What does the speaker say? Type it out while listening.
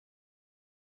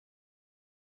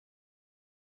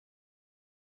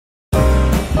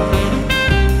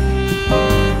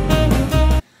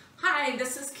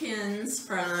Creations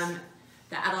from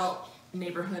the Adult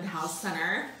Neighborhood House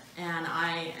Center, and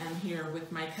I am here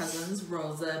with my cousins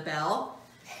Rosa Bell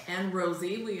and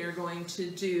Rosie. We are going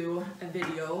to do a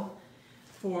video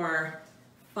for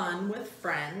fun with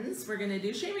friends. We're going to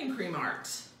do shaving cream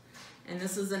art, and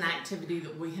this is an activity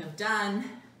that we have done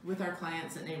with our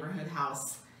clients at Neighborhood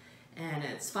House, and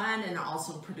it's fun and it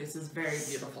also produces very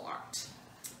beautiful art.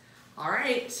 All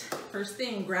right, first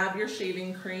thing, grab your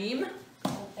shaving cream.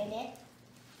 Open it.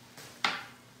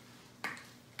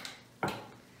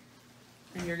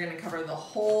 And you're going to cover the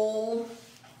whole,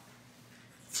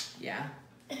 yeah.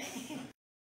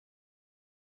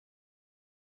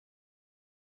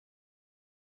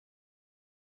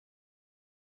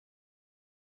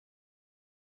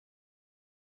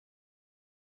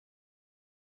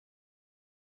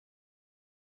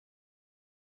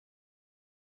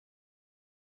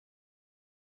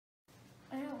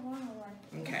 I don't want to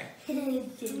watch. Okay.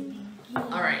 It.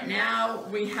 All right, now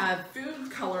we have food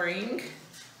coloring.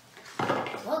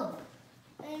 Whoa.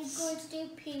 I'm going to do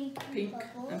pink and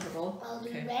purple. And purple. I'll do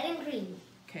Okay. red and green.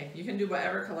 Okay, you can do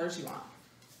whatever colors you want.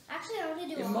 Actually, I want to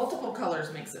do Yeah, multiple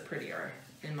colors makes it prettier,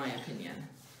 in my opinion.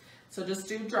 So just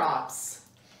do drops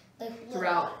like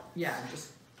throughout. Yeah,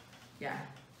 just, yeah.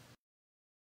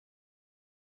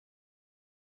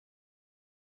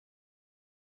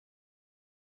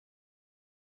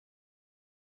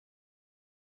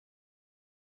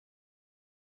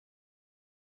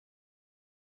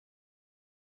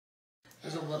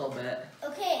 There's a little bit.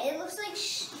 Okay, it looks like You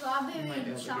strawberry might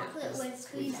be able to get chocolate this with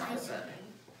cream squeeze out ice of it. cream,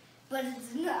 but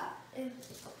it's not.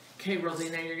 Okay, Rosie,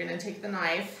 now you're gonna take the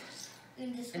knife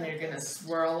And just and like you're gonna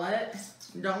swirl it.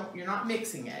 You're not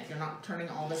mixing it. You're not turning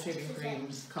all the shaving cream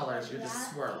colors. You're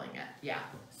just swirling it. Yeah.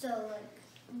 So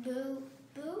like boo,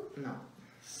 boo. No.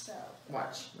 So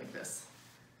Watch like this.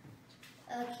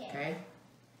 okay. Okay.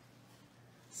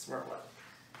 Swirl it.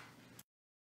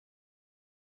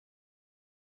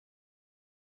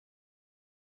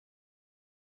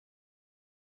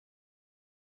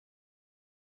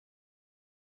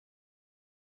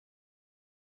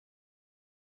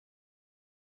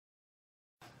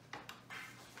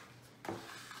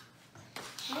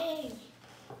 Hey.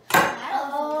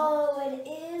 Oh, it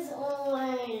is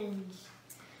orange.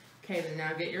 Okay, then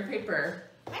now get your paper.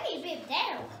 I need to be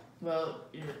down. Well,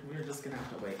 you're just gonna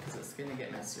have to wait because it's gonna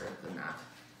get messier than that.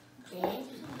 Okay.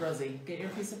 Rosie, get your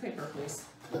piece of paper, please.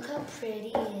 Look how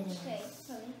pretty it is. Okay.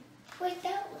 Wait,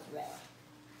 that was red.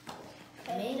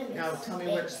 I made a Now mistake. tell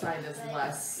me which side is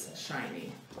less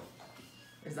shiny.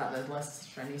 Is that the less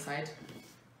shiny side?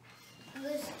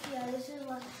 This is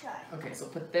less shiny. Okay, so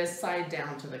put this side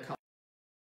down to the color.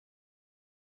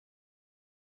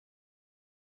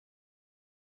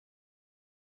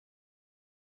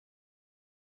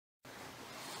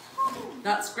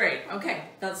 That's great. Okay,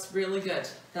 that's really good.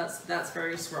 That's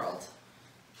very swirled.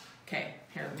 Okay,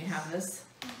 here, let me have this.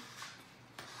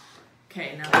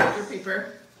 Okay, now get your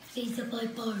paper. Face the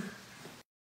paper.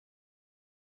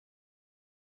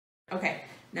 Okay,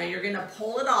 now you're gonna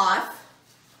pull it off,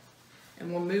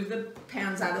 and we'll move the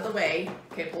pans out of the way.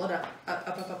 Okay, pull it up, up,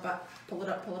 up, up, up, up. Pull it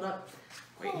up, pull it up.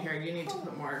 Wait, here, you need to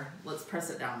put more. Let's press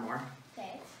it down more.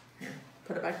 Okay. Here,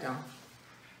 put it back down.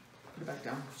 Put it back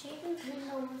down. Shaving cream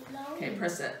overflowing. Okay,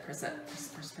 press it, press it,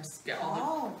 press. Get all the.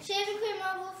 Oh. Shaving cream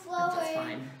overflowing. That's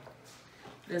fine.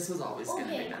 This was always gonna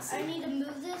be messy. I need to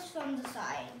move this from the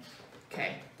side.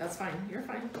 Okay, that's fine. You're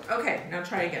fine. Okay, now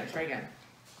try again. Try again.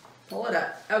 Pull it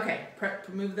up. Okay,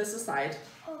 move this aside.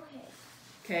 Okay.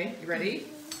 Okay, you ready?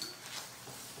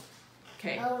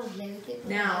 Okay. Oh,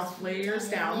 Now lay yours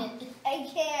down. I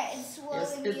can't. It's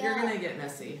swirling. You're gonna get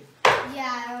messy.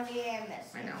 Yeah, I already am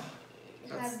messy. I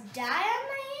know. Have dye on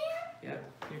my hand?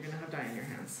 Yep. You're gonna have dye in your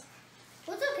hands.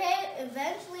 What's okay?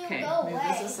 Eventually Okay. it'll go Move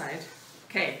away. this aside.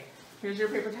 Okay. Here's your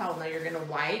paper towel. Now you're gonna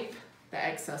wipe the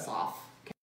excess off.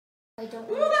 Okay. I don't.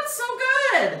 Ooh, that's so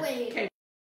good. Wait. Okay.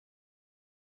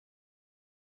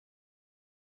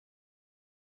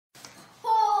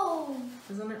 Oh,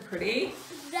 Isn't it pretty?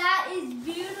 that is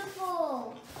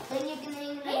beautiful. Then you can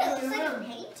hang it up. It looks like a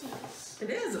painting. It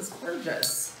is. It's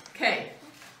gorgeous. Okay.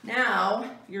 Now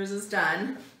yours is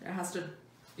done. It has to.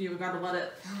 You've got to let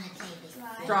it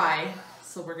dry.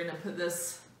 So we're gonna put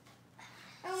this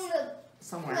I'm gonna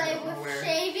somewhere. play I don't know with where.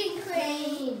 shaving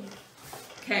cream.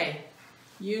 Okay.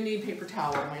 You need paper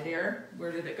towel, my dear.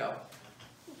 Where did it go?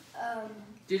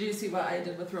 Did you see what I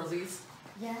did with Rosie's?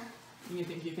 Yeah. You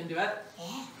think you can do it?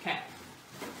 Yeah. Okay.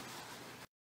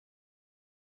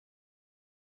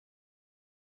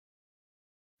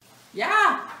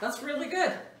 Yeah, that's really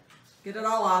good. Get it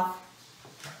all off.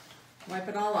 Wipe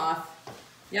it all off.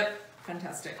 Yep,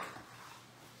 fantastic.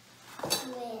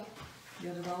 Where?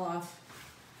 Get it all off.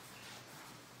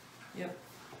 Yep.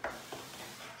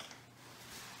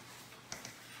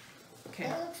 Okay.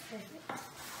 That looks perfect.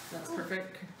 That's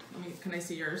perfect. Can I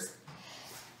see yours?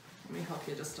 Let me help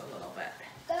you just a little bit.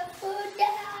 The food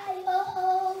die.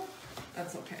 Oh.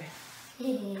 That's okay.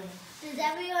 Does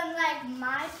everyone like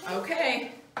my picture?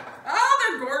 Okay.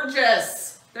 Oh, they're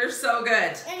gorgeous. They're so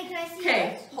good. Annie, can I see Okay,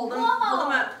 yours? hold them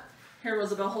up. Here,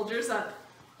 Rosabelle, hold yours up.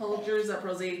 Hold yours up,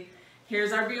 Rosie.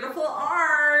 Here's our beautiful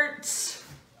art.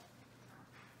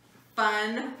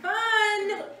 Fun,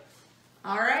 fun.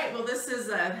 All right, well, this is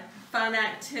a fun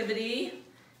activity.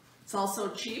 It's also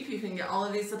cheap. You can get all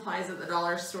of these supplies at the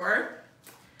dollar store.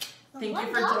 Thank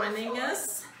you for joining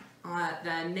us at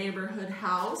the Neighborhood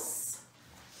House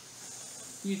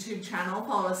YouTube channel.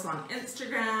 Follow us on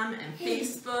Instagram and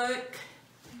Facebook.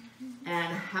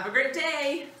 And have a great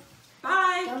day.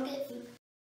 Bye. Don't get food.